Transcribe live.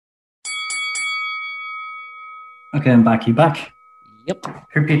Okay, I'm back. You back? Yep.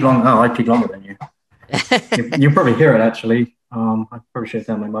 Who peed long? Oh, I peed longer than you. You probably hear it actually. I probably should have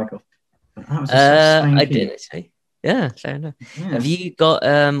turned my mic off. But that was a satisfying I did pee. actually. Yeah, fair enough. Yeah. Have you got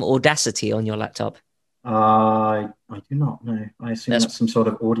Audacity on your laptop? I do not know. I assume That's that's some sort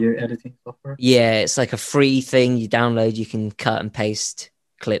of audio editing software. Yeah, it's like a free thing you download. You can cut and paste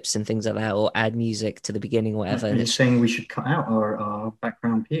clips and things like that, or add music to the beginning or whatever. Are And you it's saying we should cut out our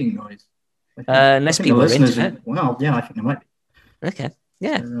background peeing noise? I think I unless think the people are listeners. into it. Well, yeah, I think they might be. Okay.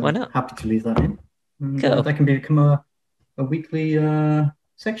 Yeah, why not? Happy to leave that in, and Cool. that can become a weekly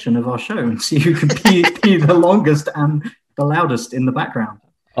section of our show and see who can pee the longest and the loudest in the background.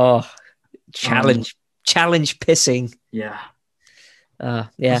 Oh, Um, challenge pissing. yeah.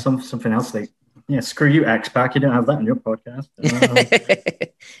 Yeah. Something else like, yeah, screw you, X-Pac. You don't have that in your podcast.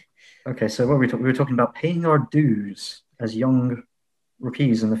 Okay, so we were talking about paying our dues as young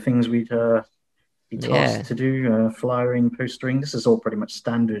rookies and the things we'd be tasked Yeah. to do, flyering, postering. This is all pretty much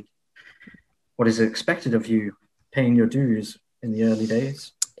standard. What is expected of you paying your dues in the early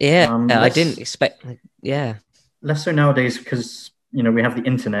days? Yeah. I didn't Less expect. Yeah. less so nowadays because we have the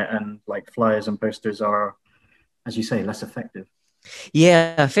internet and like flyers and posters are, as you say, less effective.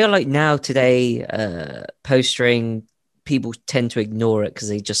 Yeah, I feel like now today, postering, people tend to ignore it because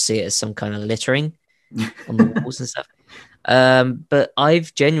they just see it as some kind of littering on the walls and stuff. But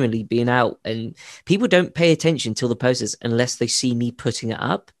I've genuinely been out and people don't pay attention till the posters unless they see me putting it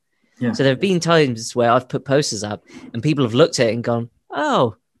up. Yeah. So there have been times where I've put posters up and people have looked at it and gone,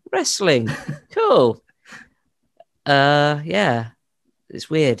 "Oh, wrestling, cool." Yeah, it's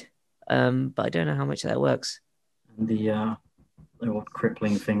weird. But I don't know how much that works. And the old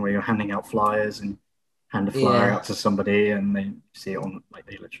crippling thing where you're handing out flyers and hand a flyer Yeah. out to somebody and they see it on, like,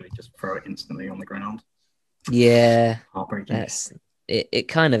 they literally just throw it instantly on the ground. Yeah, Heartbreaking. that's it. It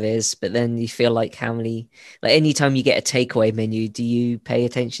kind of is, but then you feel like how many, like anytime you get a takeaway menu, do you pay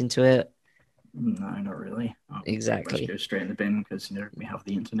attention to it? No, not really. Pretty much Exactly. go straight in the bin because we have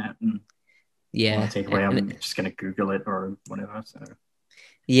the internet and want Yeah, to take away. I'm just going to Google it or whatever. So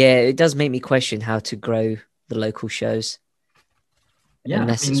yeah, it does make me question how to grow the local shows, yeah, I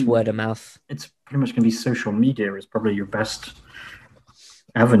unless it's mean, word of mouth. it's pretty much going to be social media is probably your best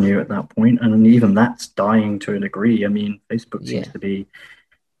avenue at that point, and even that's dying to a degree. I mean, Facebook seems Yeah, to be,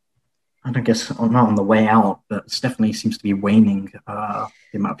 I don't guess, not on the way out, but it definitely seems to be waning the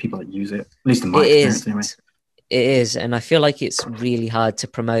amount of people that use it, at least in my it experience is. anyway. It is, and I feel like it's really hard to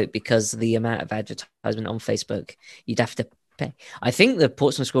promote because the amount of advertisement on Facebook, you'd have to pay. I think the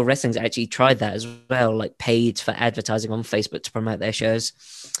Portsmouth School of Wrestling's actually tried that as well, like paid for advertising on Facebook to promote their shows.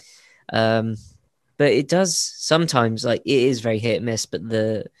 Um, but it does sometimes, like it is very hit and miss. But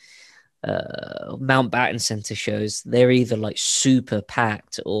the Mountbatten Centre shows, they're either like super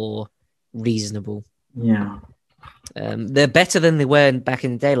packed or reasonable. Yeah. They're better than they were back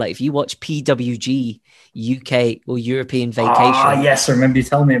in the day. Like if you watch PWG UK or European Ah, Vacation, yes, I remember you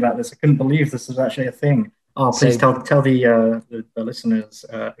telling me about this. I couldn't believe this was actually a thing. Oh, please so tell the listeners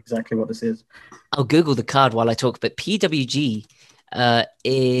exactly what this is. I'll Google the card while I talk. But PWG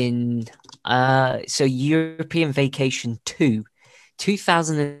in so European Vacation 2,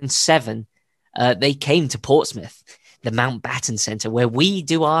 2007, they came to Portsmouth, the Mountbatten Centre, where we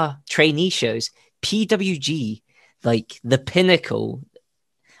do our trainee shows. PWG, like the pinnacle.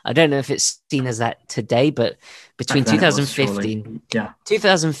 I don't know if it's seen as that today, but between Back then it was 2015, surely. Yeah.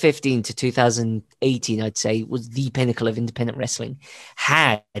 2015 to 2018, I'd say was the pinnacle of independent wrestling,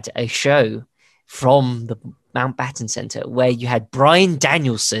 had a show from the Mountbatten Centre where you had Brian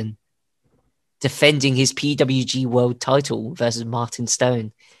Danielson defending his PWG world title versus Martin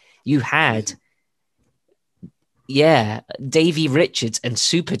Stone. You had, yeah, Davey Richards and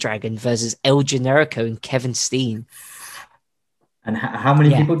Super Dragon versus El Generico and Kevin Steen. And how many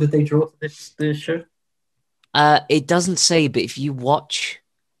Yeah. people did they draw to this show? It doesn't say, but if you watch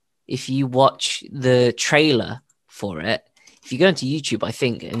the trailer for it, if you go into YouTube, I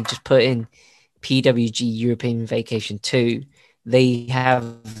think, and just put in PWG European Vacation 2, they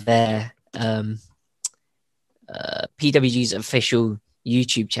have their PWG's official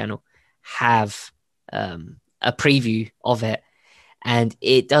YouTube channel have a preview of it, and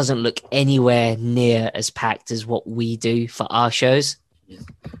it doesn't look anywhere near as packed as what we do for our shows.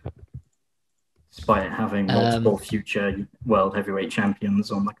 Despite having multiple future world heavyweight champions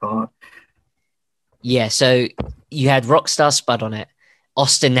on the card. Yeah, so you had Rockstar Spud on it.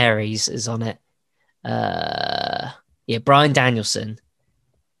 Austin Aries is on it. Brian Danielson,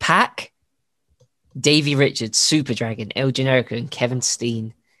 Pac, Davey Richards, Super Dragon, El Generico, and Kevin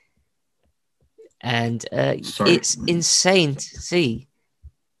Steen. And it's insane to see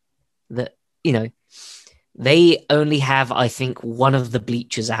that, They only have, I think, one of the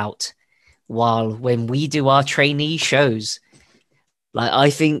bleachers out. While when we do our trainee shows, like I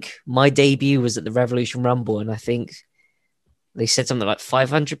think my debut was at the Revolution Rumble, and I think they said something like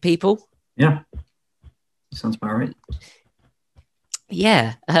 500 people. Yeah, sounds about right.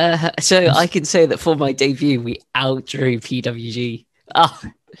 Yeah, so I can say that for my debut, we outdrew PWG. Oh,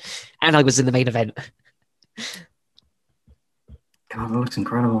 and I was in the main event. God, that looks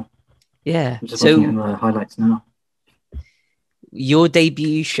incredible. Yeah. I'm just looking at the highlights now. Your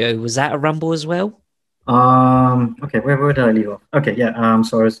debut show, was that a Rumble as well? Okay, where did I leave off? Okay, yeah.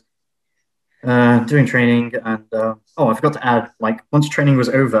 So I was doing training, and I forgot to add, like, once training was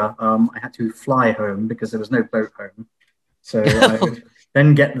over, I had to fly home because there was no boat home. So I would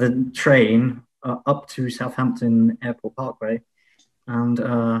then get the train up to Southampton Airport Parkway and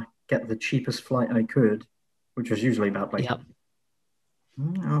get the cheapest flight I could, which was usually about like,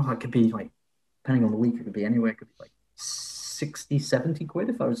 it could be like, depending on the week, it could be anywhere. It could be like 60, 70 quid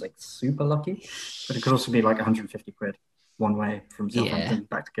if I was like super lucky. But it could also be like 150 quid one way from Southampton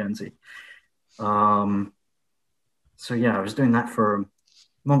back to Guernsey. So yeah, I was doing that for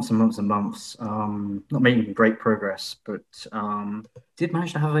months and months and months. Not making great progress, but did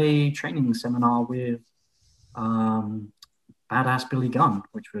manage to have a training seminar with Badass Billy Gunn,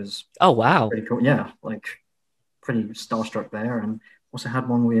 which was pretty cool. Yeah, like pretty starstruck there, and also had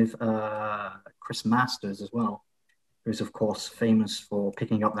one with Chris Masters as well, who's of course famous for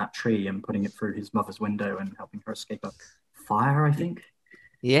picking up that tree and putting it through his mother's window and helping her escape a fire, I think.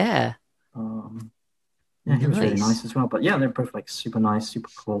 Yeah. Yeah, he was really nice as well. But yeah, they're both like super nice, super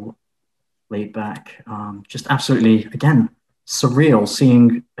cool, laid back. Just absolutely, again, surreal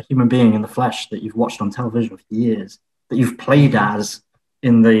seeing a human being in the flesh that you've watched on television for years, that you've played as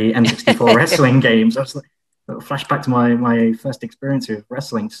in the N64 wrestling games. I was like, flashback to my first experience with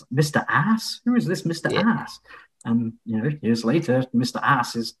wrestling. Mr. Ass? Who is this Mr. Ass? And, years later, Mr.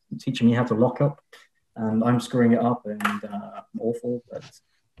 Ass is teaching me how to lock up, and I'm screwing it up and awful, but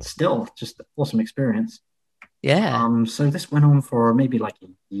still just an awesome experience. Yeah. So this went on for maybe like a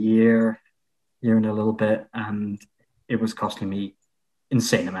year and a little bit, and it was costing me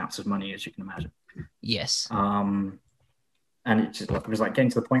insane amounts of money, as you can imagine. Yes. And it was like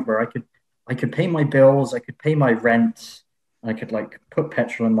getting to the point where I could pay my bills, I could pay my rent, I could like put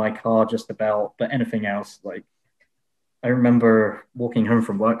petrol in my car just about, but anything else, like I remember walking home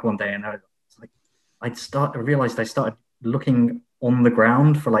from work one day and I realized I started looking on the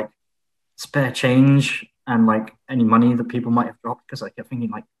ground for like spare change and like any money that people might have dropped, because I kept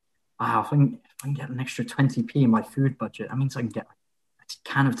thinking like, wow, if I can get an extra 20p in my food budget, that means I can get a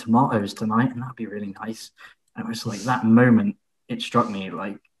can of tomatoes tonight, and that'd be really nice. And it was like that moment, it struck me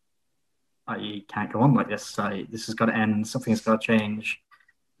like, I can't go on like this. This has got to end. Something's got to change.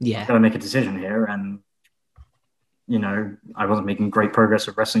 Yeah. I've got to make a decision here. And, I wasn't making great progress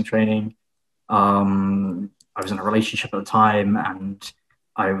with wrestling training. I was in a relationship at the time, and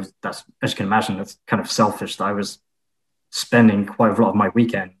as you can imagine, that's kind of selfish that I was spending quite a lot of my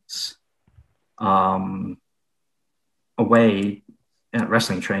weekends away at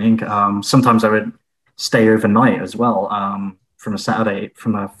wrestling training. Sometimes I would stay overnight as well, from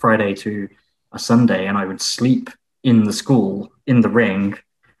a Friday to a Sunday, and I would sleep in the school, in the ring,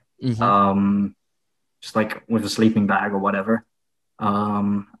 just like with a sleeping bag or whatever,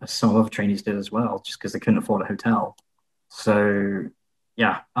 as some other trainees did as well, just because they couldn't afford a hotel. So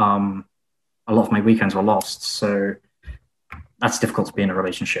yeah, a lot of my weekends were lost. So that's difficult to be in a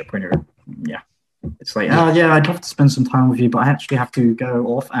relationship when you're, it's like, I'd love to spend some time with you, but I actually have to go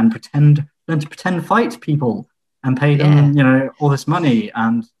off and learn to pretend fight people and pay them, all this money.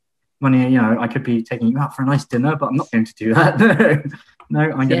 And money, I could be taking you out for a nice dinner, but I'm not going to do that. No,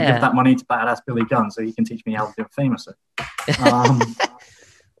 I'm going to give that money to Badass Billy Gunn so he can teach me how to do it famously.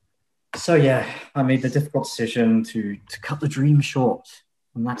 So yeah, I made the difficult decision to cut the dream short,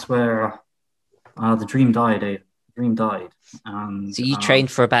 and that's where the dream died. The dream died. And so you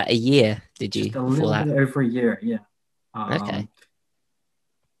trained for about a year, did you? Just a little bit over a year, yeah. Okay.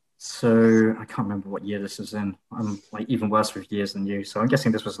 So I can't remember what year this was in. I'm like even worse with years than you. So I'm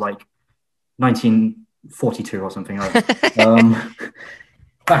guessing this was like 1942 or something like that.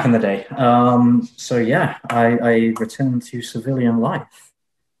 Back in the day. So yeah, I returned to civilian life.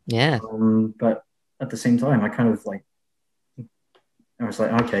 Yeah. But at the same time, I was like,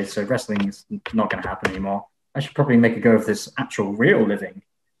 okay, so wrestling is not going to happen anymore. I should probably make a go of this actual real living,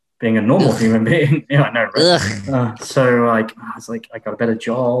 being a normal human being. I know, right? So I was like, I got a better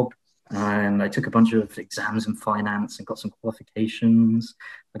job, and I took a bunch of exams in finance and got some qualifications.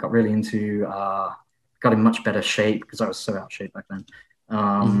 I got really got in much better shape because I was so out of shape back then.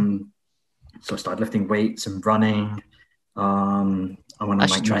 So I started lifting weights and running. I went I on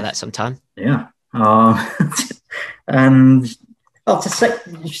should like try that sometime. yeah. And well, to say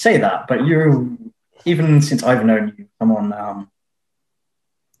you say that, but you even since I've known you, come on.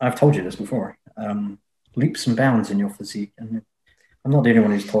 I've told you this before. Leaps and bounds in your physique, and I'm not the only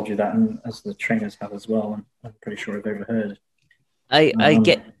one who's told you that, and as the trainers have as well. And I'm pretty sure I've overheard. I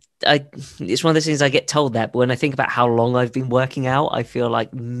get it's one of those things I get told that, but when I think about how long I've been working out, I feel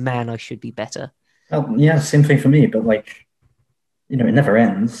like, man, I should be better. Well, yeah, same thing for me, but like it never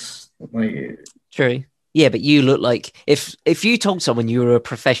ends. Like, True. Yeah, but you look like if you told someone you were a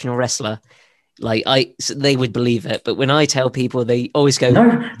professional wrestler, like they would believe it. But when I tell people, they always go,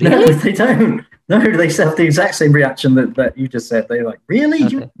 no, "Really?" they don't. No, they have the exact same reaction that you just said. They're like, really?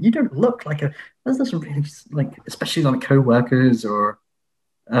 Okay. You don't look like a. That doesn't really like, especially like co-workers or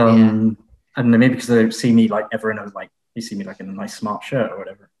Yeah. I don't know, maybe because they don't see me like ever in a like you see me like in a nice smart shirt or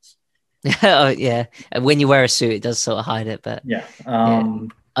whatever. Oh, yeah. And when you wear a suit, it does sort of hide it. But Yeah. yeah,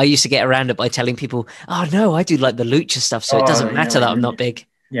 I used to get around it by telling people, "Oh no, I do like the lucha stuff, so it doesn't yeah, matter like, that I'm not big."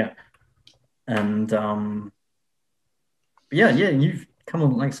 yeah. And yeah, you've come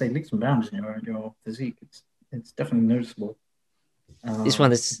on, like I say, leaps and bounds in your physique. It's definitely noticeable. It's one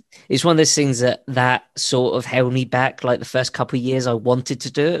of those, it's one of those things that sort of held me back. Like the first couple of years I wanted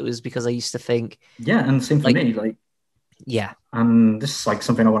to do it was because I used to think, yeah, and same for like, me. Like, yeah, and this is like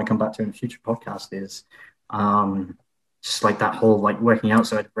something I want to come back to in a future podcast is just like that whole like working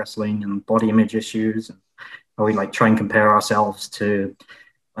outside of wrestling and body image issues and how we like try and compare ourselves to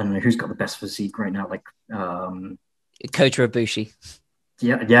I don't know who's got the best physique right now. Like Kota Ibushi.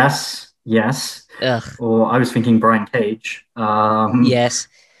 yeah, yes. Ugh, Or I was thinking Brian Cage. yes,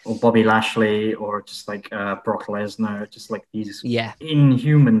 Or Bobby Lashley, or just like Brock Lesnar, just like these yeah.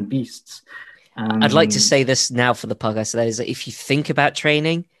 inhuman beasts. I'd like to And say this now for the podcast. So that is that if you think about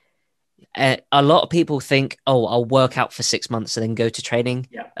training, a lot of people think, "Oh, I'll work out for 6 months and then go to training."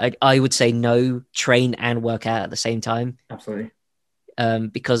 yeah, I would say no, train and work out at the same time, absolutely.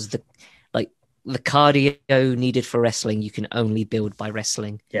 because the cardio needed for wrestling you can only build by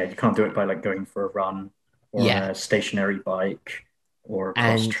wrestling. Yeah, you can't do it by like going for a run or on Yeah, a stationary bike or a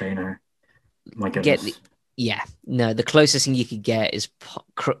cross and trainer. My get the goodness. yeah no the closest thing you could get is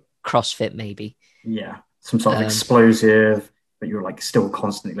CrossFit maybe. Yeah, some sort of explosive, but you're like still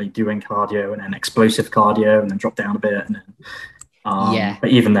constantly doing cardio and then explosive cardio and then drop down a bit. And then, Yeah,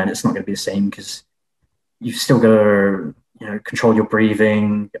 but even then, it's not going to be the same because you've still got to control your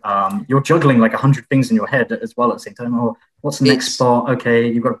breathing. You're juggling like 100 things in your head as well at the same time. Oh, what's the next spot?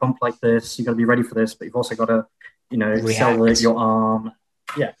 Okay, you've got a bump like this. You've got to be ready for this, but you've also got to, accelerate your arm.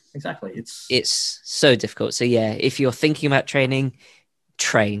 Yeah, exactly. It's so difficult. So yeah, if you're thinking about training,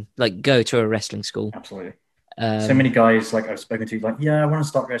 train, like go to a wrestling school. Absolutely. So many guys like I've spoken to, like, yeah, I want to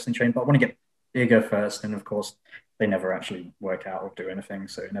start wrestling training, but I want to get bigger first. And of course, they never actually work out or do anything,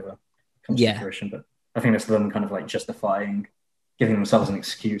 so it never comes to fruition. But I think that's them kind of like justifying, giving themselves an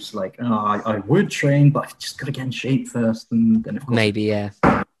excuse, like, oh, I would train, but I just got to get in shape first. And then, of course, maybe, yeah.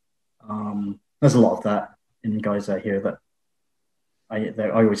 There's a lot of that in guys I hear that I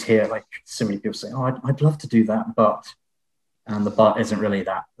always hear, like, so many people say, oh, I'd love to do that, but, and the but isn't really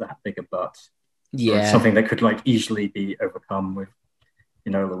that big a but. Yeah. It's something that could like easily be overcome with, a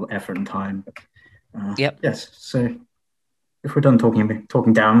little effort and time. Yep. Yes. So if we're done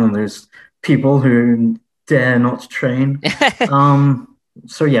talking down on those people who dare not train,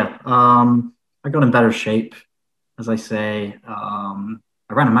 so yeah, I got in better shape, as I say. I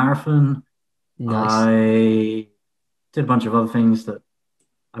ran a marathon. Nice. I did a bunch of other things that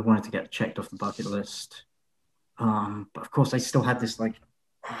I wanted to get checked off the bucket list. But of course, I still had this like,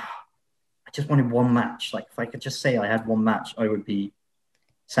 I just wanted one match. Like, if I could just say I had one match, I would be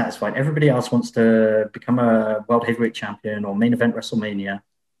satisfied. Everybody else wants to become a world heavyweight champion or main event WrestleMania,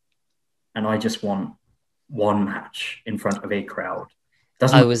 and I just want one match in front of a crowd.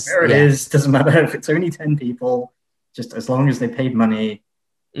 Doesn't matter where it is. Doesn't matter if it's only 10 people. Just as long as they paid money,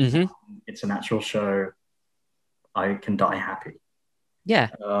 it's an actual show. I can die happy.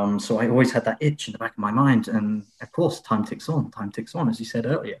 Yeah. So I always had that itch in the back of my mind, and of course, time ticks on. Time ticks on, as you said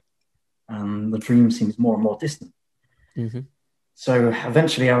earlier. The dream seems more and more distant. So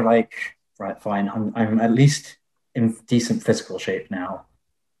eventually I was like, right, fine, I'm at least in decent physical shape now.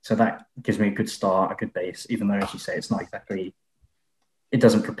 So that gives me a good start, a good base, even though, as you say, it's not exactly, it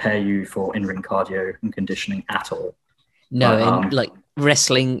doesn't prepare you for in-ring cardio and conditioning at all. No, but, and like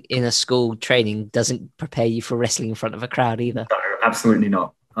wrestling in a school training doesn't prepare you for wrestling in front of a crowd either. No, absolutely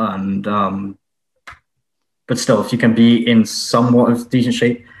not. And but still, if you can be in somewhat of decent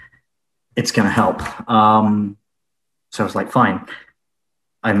shape, it's going to help. So I was like, fine.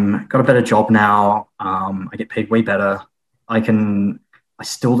 I'm got a better job now. I get paid way better. I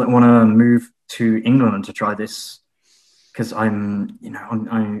still don't want to move to England to try this because I'm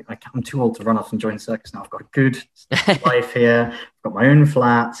too old to run off and join the circus now. I've got a good life here. I've got my own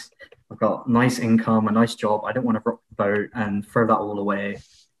flat. I've got nice income, a nice job. I don't want to rock the boat and throw that all away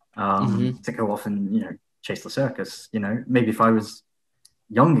to go off and chase the circus. Maybe if I was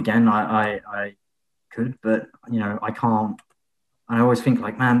young again, I could, but I can't. I always think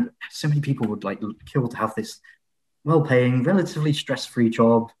like, man, so many people would like kill to have this well-paying, relatively stress-free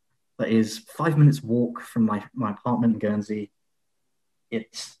job that is 5 minutes walk from my apartment in Guernsey.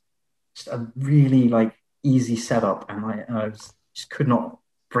 It's just a really like easy setup, and just could not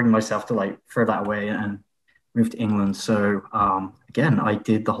bring myself to like throw that away and move to England. So again, I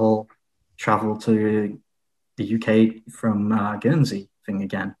did the whole travel to the UK from Guernsey thing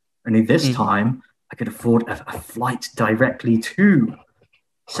again. Only this time, I could afford a flight directly to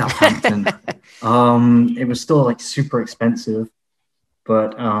Southampton. It was still like super expensive,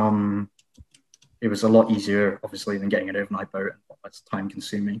 but it was a lot easier, obviously, than getting an overnight boat, and that's time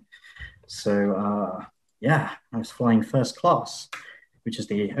consuming. So yeah, I was flying first class, which is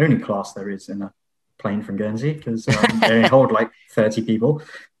the only class there is in a plane from Guernsey because they only hold like 30 people.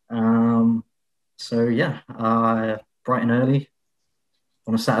 So yeah, bright and early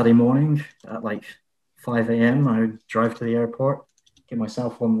on a Saturday morning at like 5 a.m. I would drive to the airport, get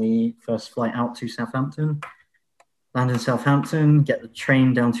myself on the first flight out to Southampton, land in Southampton, get the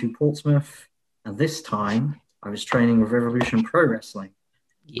train down to Portsmouth. And this time I was training with Revolution Pro Wrestling.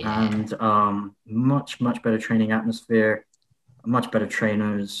 Yeah. And much better training atmosphere, much better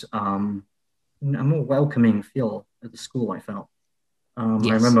trainers, a more welcoming feel at the school, I felt.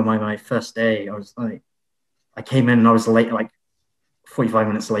 Yes. I remember my first day, I came in and I was late, like 45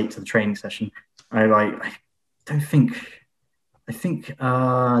 minutes late to the training session. I think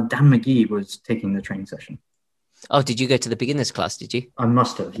Dan McGee was taking the training session. Oh, did you go to the beginners class? Did you? I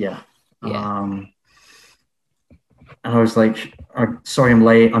must have, yeah. And I was like, sorry, I'm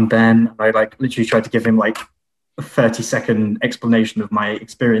late. I'm Ben. I like literally tried to give him like a 30-second explanation of my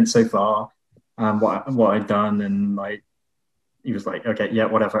experience so far, what I'd done, and like he was like, okay, yeah,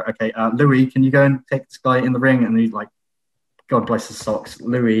 whatever. Okay, Louis, can you go and take this guy in the ring? And he's like, God bless his socks.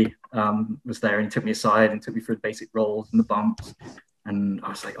 Louis was there and he took me aside and took me through the basic rolls and the bumps. And I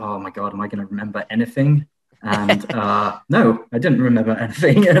was like, oh my God, am I going to remember anything? And no, I didn't remember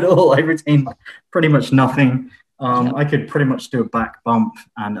anything at all. I retained pretty much nothing. I could pretty much do a back bump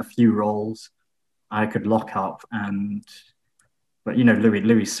and a few rolls. I could lock up but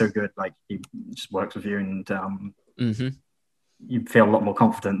Louis is so good. Like he just works with you and you feel a lot more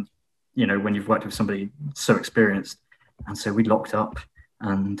confident, when you've worked with somebody so experienced. And so we locked up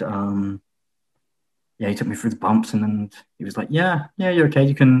and he took me through the bumps and then he was like, yeah, you're okay.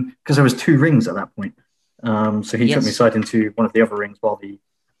 You can, because there was 2 rings at that point. So he took me aside into one of the other rings while the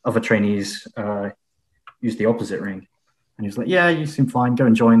other trainees used the opposite ring. And he was like, yeah, you seem fine. Go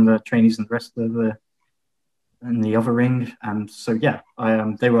and join the trainees and the rest of in the other ring. And so, yeah,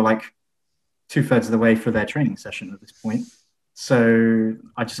 they were like 2/3 of the way for their training session at this point. So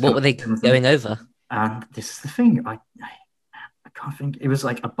I just... What were they going over? And this is the thing, I can't think. It was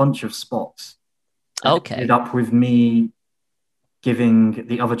like a bunch of spots. Okay. It ended up with me giving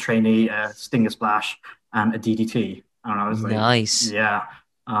the other trainee a Stinger Splash and a DDT. And I was like, nice. Yeah.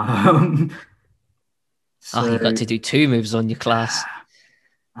 So, you got to do 2 moves on your class.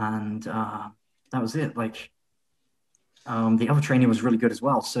 And that was it. Like, the other trainee was really good as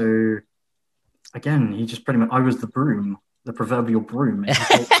well. So again, he just pretty much, I was the broom, the proverbial broom. He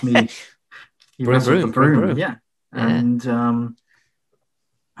helped me. He wrestled the broom. Yeah. And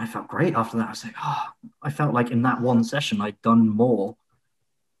I felt great after that. I was like, I felt like in that one session, I'd done more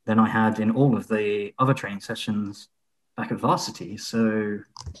than I had in all of the other training sessions back at varsity. So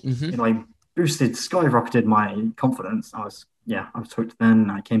it like skyrocketed my confidence. I was hooked then.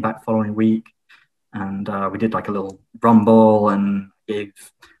 I came back the following week and we did like a little rumble and gave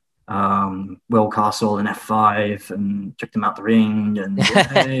Will Castle an F5 and checked him out the ring. And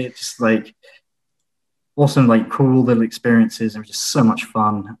just like awesome, like cool little experiences. It was just so much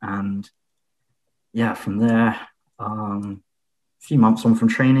fun. And yeah, from there, a few months on from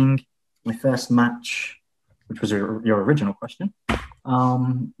training, my first match, which was your original question,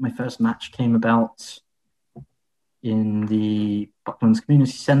 my first match came about in the Bucklands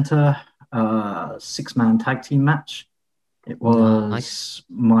Community Centre, 6-man tag team match. It was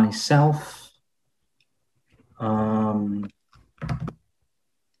myself, I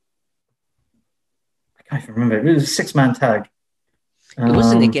can't even remember. It was a 6-man tag. It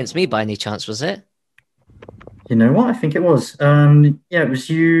wasn't against me by any chance, was it? You know what? I think it was. Yeah, it was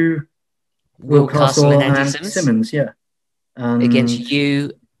you, Will Will Castle and Castle, Andy and Simmons Simmons. Yeah, and against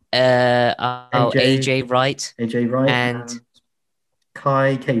you, AJ, AJ Wright, AJ Wright, and and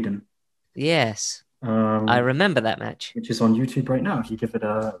Kai Caden. yes, I Um, remember that match. which is on YouTube right now. If you give it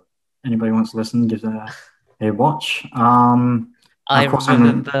anybody wants to listen, give it a watch. I Of course,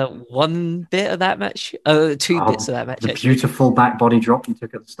 remember one bit of that match. Oh, two bits of that match the actually. beautiful back body drop you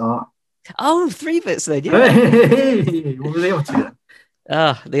took at the start. Oh, three bits then, yeah. Hey, what were they up to?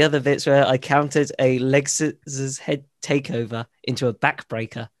 Ah, the other bits where I countered a leg scissors head takeover into a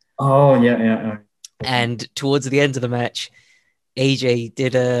backbreaker. Oh yeah. And towards the end of the match, AJ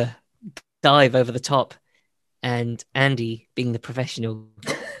did a dive over the top, and Andy, being the professional,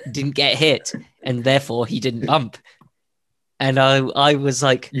 didn't get hit, and therefore he didn't bump. And I was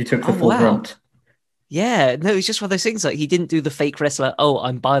like, You took the oh, full wow. brunt. Yeah, no, it's just one of those things. Like, he didn't do the fake wrestler, oh,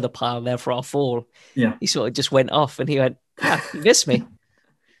 I'm by the pile, therefore I'll fall. Yeah. He sort of just went off, and he went, you missed me. And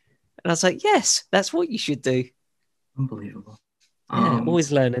I was like, yes, that's what you should do. Unbelievable. Yeah,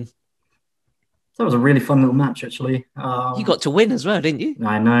 always learning. That was a really fun little match, actually. You got to win as well, didn't you?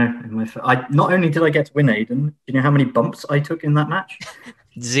 I know. I not only did I get to win, Aiden. Do you know how many bumps I took in that match?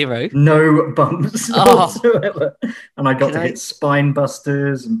 0. No bumps whatsoever. And I got to hit spine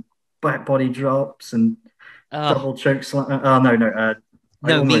busters and back body drops and double choke slam.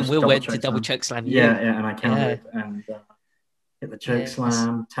 No, me and Will went to double choke slam. Yeah, and I countered and hit the choke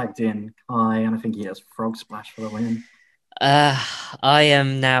slam, tagged in Kai, and I think he has frog splash for the win. I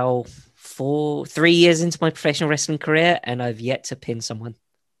am now 3 years into my professional wrestling career, and I've yet to pin someone.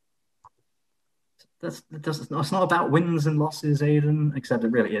 It's not about wins and losses, Aiden, except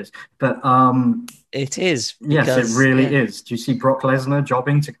it really is. But it is. Yes, it really is. Do you see Brock Lesnar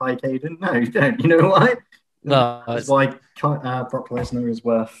jobbing to Kai Caden? No, you don't. You know why? Well, that's why Brock Lesnar is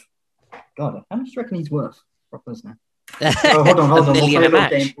worth. God, how much do you reckon he's worth, Brock Lesnar? Hold on. We'll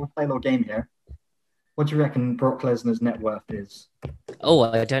play a little game here. What do you reckon Brock Lesnar's net worth is? Oh,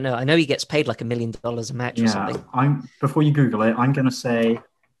 I don't know. I know he gets paid like $1 million a match or something. Before you Google it, I'm going to say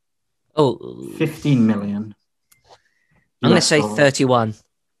 15 million. I'm going to say 31.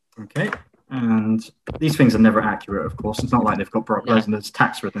 Okay. And these things are never accurate, of course. It's not like they've got Brock Lesnar's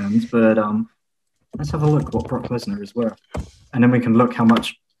tax returns, but let's have a look what Brock Lesnar is worth. And then we can look how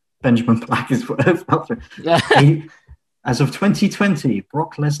much Benjamin Black is worth. As of 2020,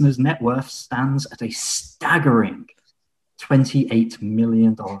 Brock Lesnar's net worth stands at a staggering $28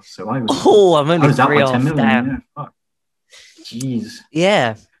 million. So I'm only 3 off. 10 million. Damn. Yeah, jeez.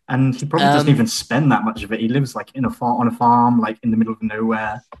 Yeah. And he probably doesn't even spend that much of it. He lives like on a farm, like in the middle of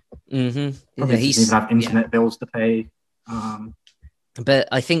nowhere. Mm-hmm. Probably doesn't even have internet bills to pay. But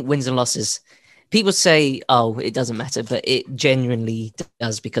I think wins and losses, people say, oh, it doesn't matter, but it genuinely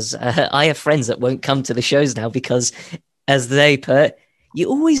does, because I have friends that won't come to the shows now because, as they put, you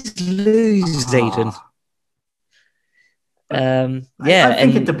always lose, Aiden. I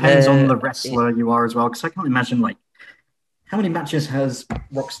think it depends on the wrestler you are as well, because I can't imagine, like, how many matches has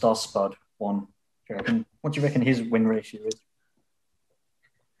Rockstar Spud won? What do you reckon his win ratio is?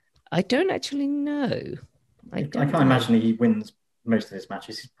 I don't actually know. I can't imagine he wins most of his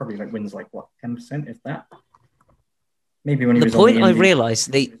matches. He probably wins 10%, if that. Maybe when he was on the I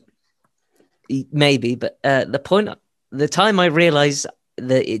realised maybe, but the time I realised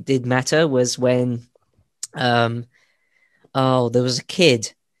that it did matter was when, there was a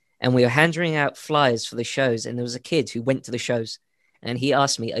kid, and we were handing out flyers for the shows, and there was a kid who went to the shows, and he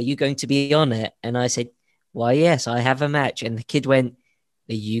asked me, "Are you going to be on it?" And I said, "Why, yes, I have a match." And the kid went,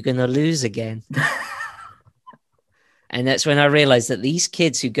 "Are you going to lose again?" And that's when I realized that these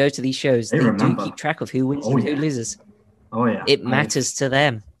kids who go to these shows, they do keep track of who wins and who loses. Oh, yeah. It matters to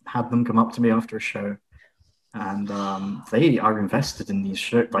them. Had them come up to me after a show, and they are invested in these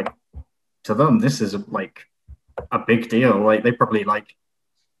shows. Like, to them, this is a big deal. Like, they probably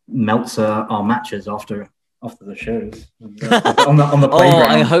Meltzer our matches after the shows on the playground.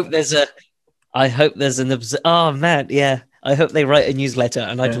 I hope there's oh man, yeah. I hope they write a newsletter,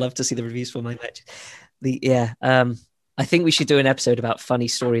 and I'd love to see the reviews for my match. I think we should do an episode about funny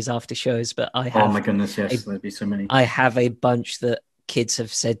stories after shows, but I have. Oh my goodness, yes, there'd be so many. I have a bunch that kids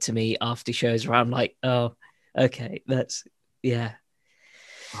have said to me after shows where I'm like, oh, okay, that's yeah.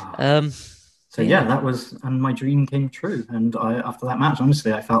 So that was, and my dream came true. And after that match,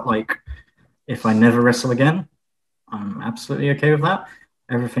 honestly, I felt like if I never wrestle again, I'm absolutely okay with that.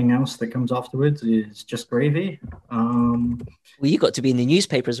 Everything else that comes afterwards is just gravy. Well, you got to be in the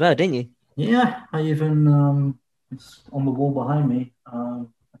newspaper as well, didn't you? Yeah, I even it's on the wall behind me. I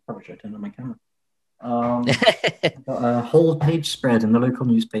probably should turn on my camera. Got a whole page spread in the local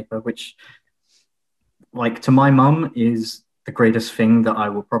newspaper, which like to my mum is the greatest thing that I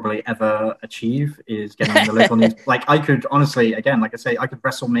will probably ever achieve is getting in the local news. Like I could honestly, again, like I say, I could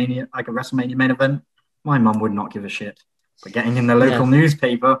WrestleMania main event. My mum would not give a shit. But getting in the Yeah. local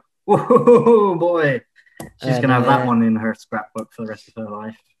newspaper, whoa, boy, she's gonna have that Yeah. one in her scrapbook for the rest of her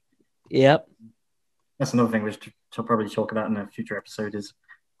life. Yep. That's another thing which I'll probably talk about in a future episode is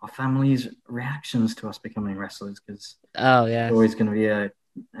our family's reactions to us becoming wrestlers, because Oh it's yeah. always going to be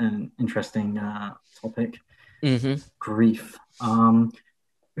an interesting topic. Grief.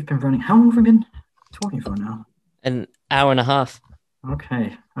 We've been running. How long have we been talking for now? An hour and a half.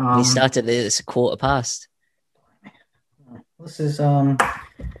 Okay. We started this a quarter past. This is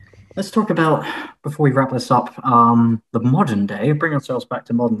let's talk about, before we wrap this up, the modern day. Bring ourselves back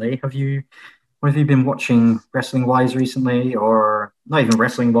to modern day. What have you been watching wrestling wise recently, or not even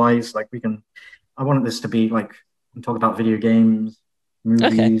wrestling wise? Like I wanted this to be like, we can talk about video games,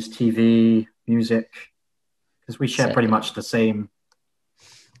 movies, TV, music, because we share pretty much the same.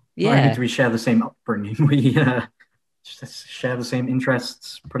 Yeah. Not only do we share the same upbringing, we just share the same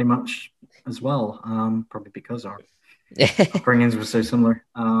interests pretty much as well. Probably because our upbringings were so similar.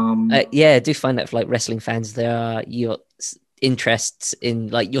 Yeah, I do find that for like wrestling fans, there are your interests in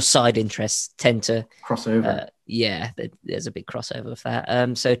like your side interests tend to crossover. Yeah, there's a big crossover with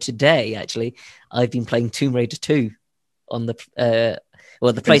that. So today, actually, I've been playing Tomb Raider 2 on the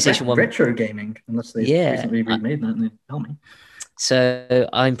PlayStation 1. Retro gaming, unless they recently remade that and they tell me. So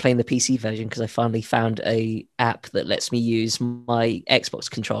I'm playing the PC version because I finally found a app that lets me use my Xbox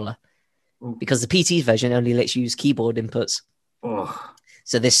controller. Ooh. Because the PC version only lets you use keyboard inputs. Oh.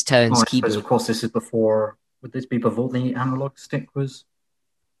 So this turns keyboard. Of course, this is before. Would this be before the analog stick was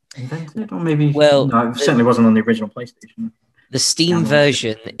invented, or maybe? Well, no, it certainly wasn't on the original PlayStation. The Steam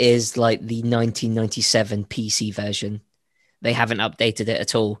version is like the 1997 PC version. They haven't updated it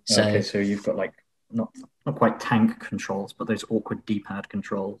at all. So okay, so you've got like not quite tank controls, but those awkward D-pad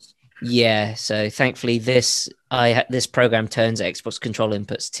controls. Yeah, so thankfully this program turns Xbox control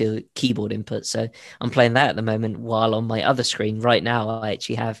inputs to keyboard inputs. So I'm playing that at the moment, while on my other screen right now I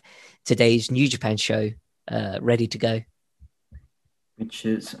actually have today's New Japan show ready to go. Which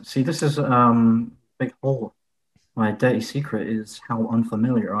is, see, this is big hole. My dirty secret is how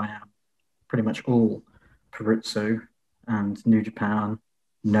unfamiliar I am. Pretty much all Perizzo and New Japan,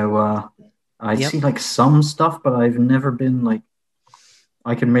 Noah. I see like some stuff, but I've never been like,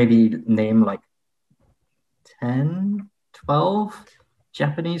 I can maybe name like 10, 12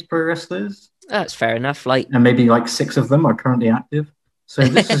 Japanese pro wrestlers. That's fair enough. And maybe like 6 of them are currently active. So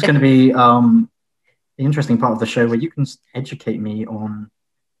this is going to be the interesting part of the show where you can educate me on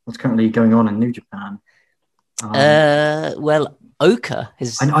what's currently going on in New Japan. Well, Oka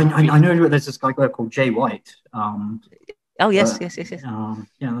is. I know there's this guy called Jay White. Yes.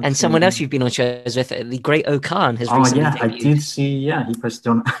 And someone else you've been on shows with, the Great Okan, has recently debuted. I did see. Yeah, he posted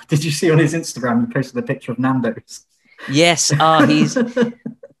on. Did you see on his Instagram? He posted a picture of Nando's. Yes. He's.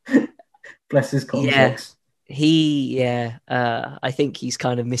 Bless his context. I think he's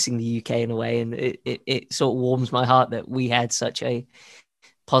kind of missing the UK in a way, and it sort of warms my heart that we had such a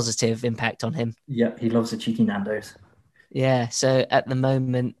positive impact on him. Yeah, he loves the cheeky Nando's. Yeah, so at the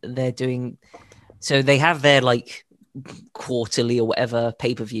moment they're doing, so they have their like quarterly or whatever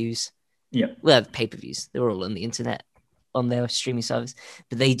pay-per-views. Yeah. Well, pay-per-views, they're all on the internet on their streaming service,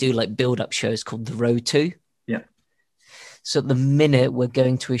 but they do like build-up shows called The Road To. Yeah. So at the minute we're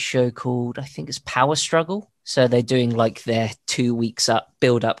going to a show called, I think it's Power Struggle. So they're doing like their 2 weeks up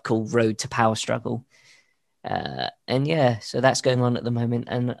build-up called Road to Power Struggle. And yeah, so that's going on at the moment,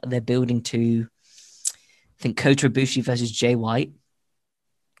 and they're building to, I think, Kota Ibushi versus Jay White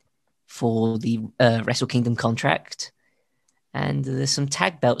for the Wrestle Kingdom contract, and there's some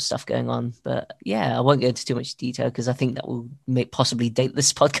tag belt stuff going on. But yeah, I won't go into too much detail because I think that will possibly date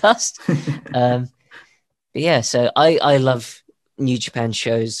this podcast. But yeah, so I love New Japan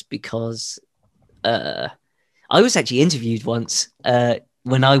shows because I was actually interviewed once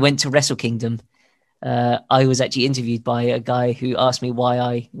when I went to Wrestle Kingdom. I was actually interviewed by a guy who asked me why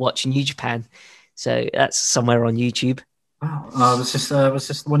I watch New Japan. So that's somewhere on YouTube. Wow. Was this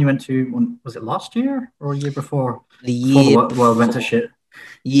the one you went to, was it last year or a year before? The year before the world went to shit.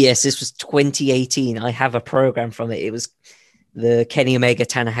 Yes, this was 2018. I have a program from it. It was the Kenny Omega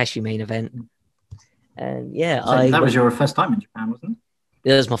Tanahashi main event. And yeah, so that was your first time in Japan, wasn't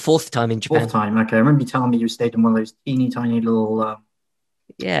it? It was my 4th time in Japan. 4th time, okay. I remember you telling me you stayed in one of those teeny tiny little...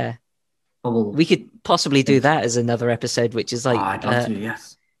 yeah. We could possibly do that as another episode, which is like... I'd love to,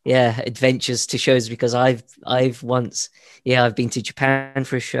 yes. Yeah, adventures to shows, because I've been to Japan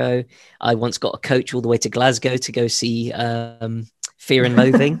for a show. I once got a coach all the way to Glasgow to go see Fear and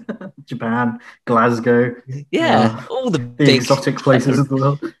Loathing. Japan, Glasgow. Yeah, all the The big exotic places of the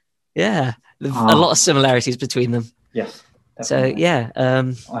world. Yeah, a lot of similarities between them. Yes. So Definitely. yeah,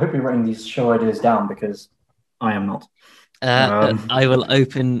 I hope you're writing these show ideas down because I am not. I will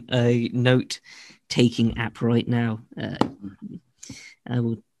open a note-taking app right now. I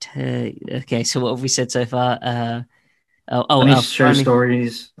will. Okay, so what have we said so far? Any show primary,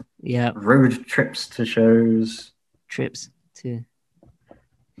 stories, yeah, road trips to shows. trips to.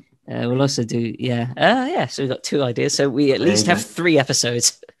 We'll also do yeah. So we've got 2 ideas. So we at There least you have go. 3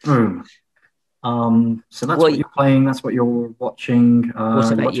 episodes. Boom. So that's What what you're playing. That's what you're watching.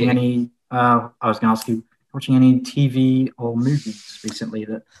 What about watching you? any? I was going to ask you, watching any TV or movies recently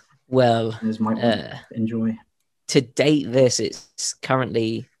that Well, listeners might enjoy. to date, it's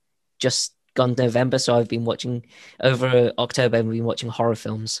currently just gone November, so I've been watching over October. I've been watching horror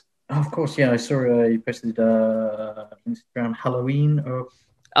films. Oh, of course, yeah. I saw you posted Instagram Halloween.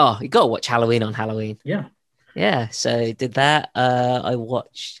 Oh, you gotta watch Halloween on Halloween. Yeah. Yeah, so did that. I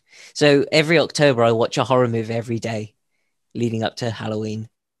watched. So every October, I watch a horror movie every day leading up to Halloween.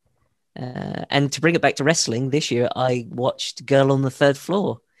 And to bring it back to wrestling, this year I watched Girl on the Third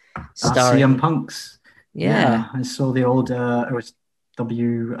Floor, starring CM Punk's. Yeah, I saw the old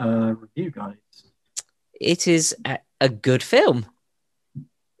OSW review guys. it is a good film.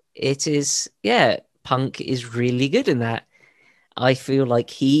 It is, yeah. Punk is really good in that. I feel like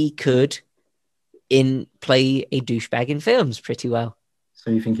he could play a douchebag in films pretty well.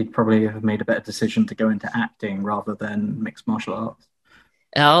 So you think he'd probably have made a better decision to go into acting rather than mixed martial arts?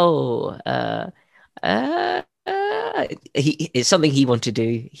 Oh, it's something he wanted to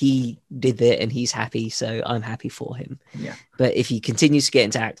do. He did it, and he's happy. So I'm happy for him. Yeah. But if he continues to get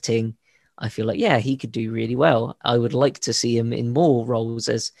into acting, I feel like he could do really well. I would like to see him in more roles.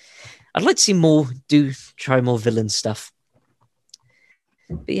 I'd like to see try more villain stuff.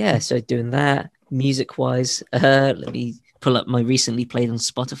 But yeah, so doing that music wise, let me pull up my recently played on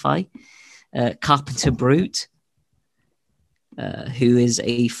Spotify. Carpenter Brut, who is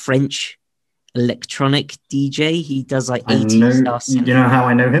a French electronic DJ. He does like 80s. You know how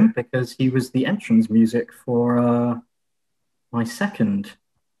I know him? Because he was the entrance music for my second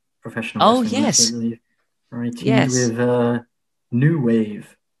professional. Oh yes, where I teamed with New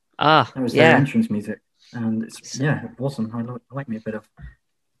Wave. That was their entrance music, and it's awesome. I like me a bit of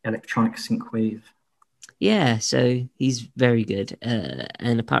electronic synthwave. Yeah, so he's very good.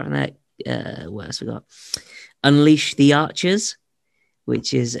 And apart from that, what else we got? Unleash the Archers,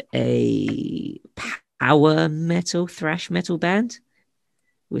 which is a power metal, thrash metal band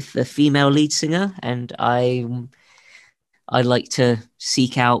with the female lead singer. And I like to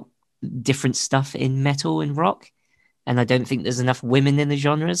seek out different stuff in metal and rock. And I don't think there's enough women in the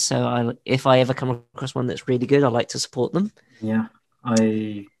genres. So if I ever come across one that's really good, I like to support them. Yeah,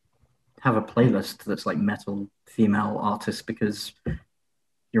 I have a playlist that's like metal female artists because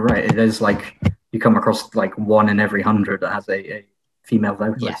you're right. It is like you come across like 1 in every 100 that has a female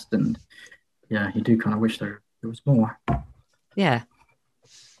vocalist, and you do kind of wish there was more. Yeah.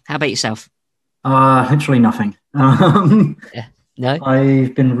 How about yourself? Literally nothing. No.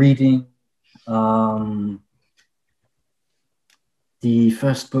 I've been reading the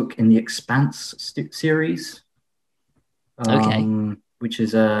first book in the Expanse series. Which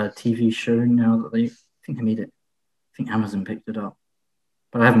is a TV show now that I think they made it. I think Amazon picked it up.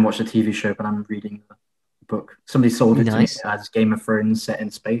 But I haven't watched the TV show, but I'm reading the book. Somebody sold it to me as Game of Thrones set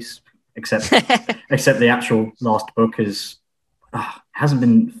in space, except the actual last book hasn't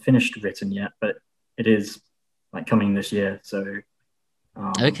been finished written yet, but it is like coming this year. So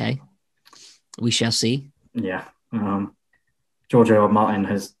okay, we shall see. Yeah, George R. R. Martin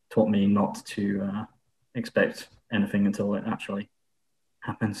has taught me not to expect anything until it actually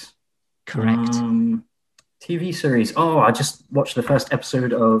happens. Correct. TV series. Oh, I just watched the first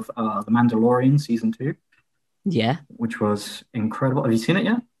episode of The Mandalorian season 2. Yeah, which was incredible. Have you seen it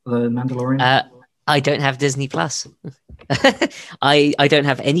yet? The Mandalorian. I don't have Disney Plus. I don't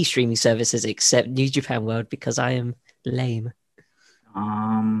have any streaming services except New Japan World because I am lame.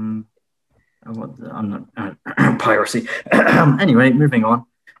 I'm not piracy. Anyway, moving on.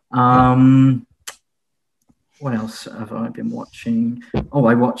 What else have I been watching? Oh,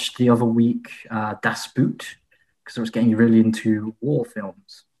 I watched the other week Das Boot because I was getting really into war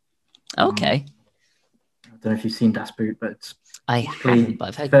films. Okay. I don't know if you've seen Das Boot, but I haven't. But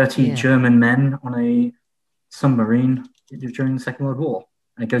I've heard 30 German men on a submarine during the Second World War,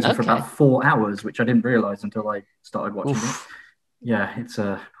 and it goes on for about 4 hours, which I didn't realize until I started watching it. Yeah, it's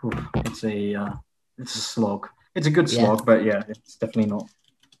a slog. It's a good slog, but it's definitely not.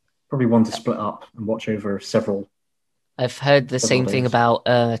 Probably one to split up and watch over several I've heard the same thing about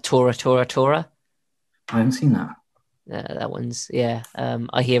Tora Tora Tora. I haven't seen that. That one's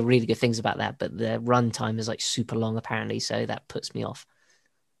I hear really good things about that, but the runtime is like super long apparently, so that puts me off.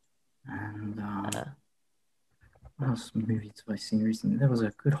 And what else movies have I seen recently? There was a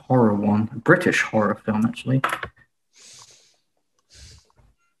good horror one, a British horror film actually.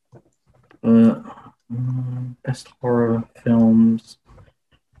 Best horror films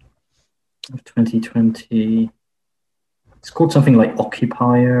of 2020. It's called something like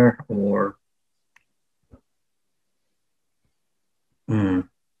Occupier or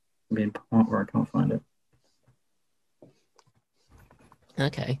being part where I can't find it.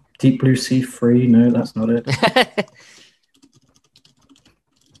 Okay. Deep Blue Sea Free. No, that's not it.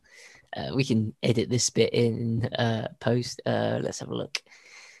 We can edit this bit in post. Let's have a look.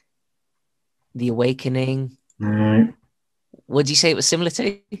 The Awakening. No. What did you say it was similar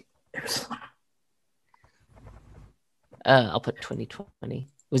to? It was... I'll put 2020.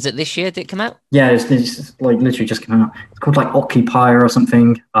 Was it this year? Did it come out? Yeah, it's like literally just come out. It's called like Occupier or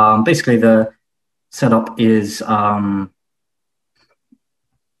something. Basically, the setup is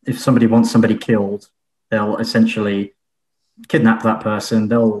if somebody wants somebody killed, they'll essentially kidnap that person.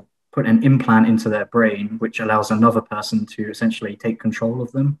 They'll put an implant into their brain, which allows another person to essentially take control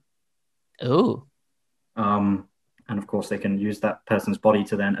of them. Oh. And of course, they can use that person's body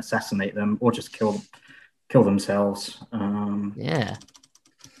to then assassinate them or just kill themselves. Yeah.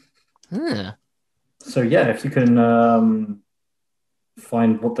 Huh. So yeah, if you can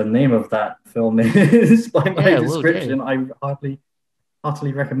find what the name of that film is by my description, I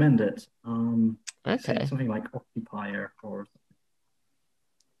heartily recommend it. Okay. Something like Occupier or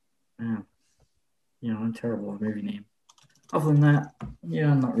I'm terrible with movie name. Other than that,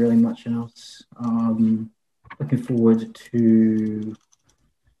 not really much else. Looking forward to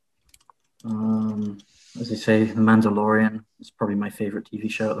as I say, The Mandalorian is probably my favorite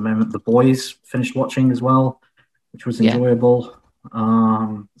TV show at the moment. The Boys finished watching as well, which was enjoyable.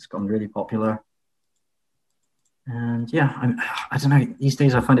 It's gotten really popular. And I don't know. These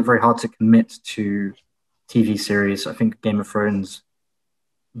days, I find it very hard to commit to TV series. I think Game of Thrones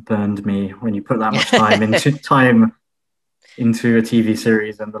burned me when you put that much time into a TV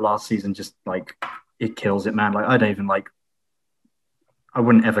series, and the last season just like it kills it, man. Like I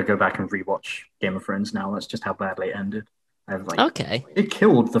wouldn't ever go back and rewatch Game of Thrones now. That's just how badly it ended. It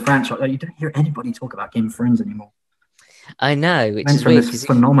killed the franchise. Like, you don't hear anybody talk about Game of Thrones anymore. I know. It went from this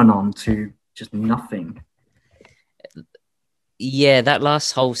phenomenon to just nothing. Yeah, that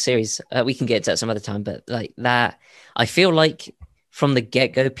last whole series, we can get to that some other time, but like that, I feel like from the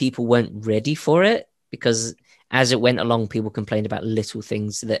get-go, people weren't ready for it because as it went along, people complained about little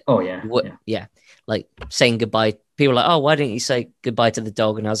things that... like saying goodbye. People were like, oh, why didn't you say goodbye to the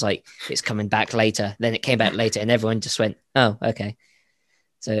dog? And I was like, it's coming back later. Then it came back later and everyone just went, oh, okay.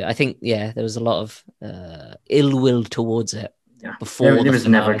 So I think, there was a lot of ill will towards it. Yeah. Before it was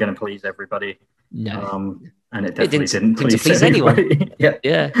never going to please everybody. No. And it definitely didn't please anyone. Yeah.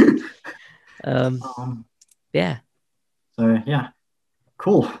 Yeah. Yeah. So, yeah.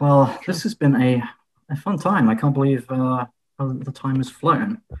 Cool. Well, this has been a fun time. I can't believe how the time has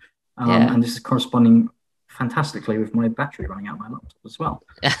flown. And this is corresponding fantastically with my battery running out of my laptop as well.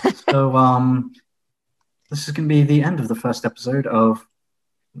 So this is going to be the end of the first episode of,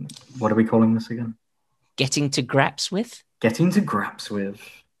 what are we calling this again? Getting to Graps With? Getting to Graps With.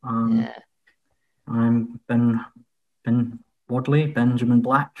 I'm Ben Wadley, Benjamin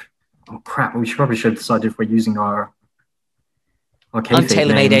Black. Oh crap, we probably should decide if we're using our I'm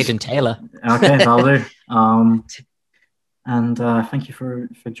TaylorMade Aidan Taylor. Okay, that'll do. And thank you for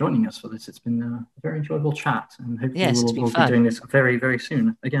joining us for this. It's been a very enjoyable chat, and hopefully we'll be doing this very, very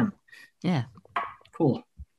soon again. Yeah. Cool.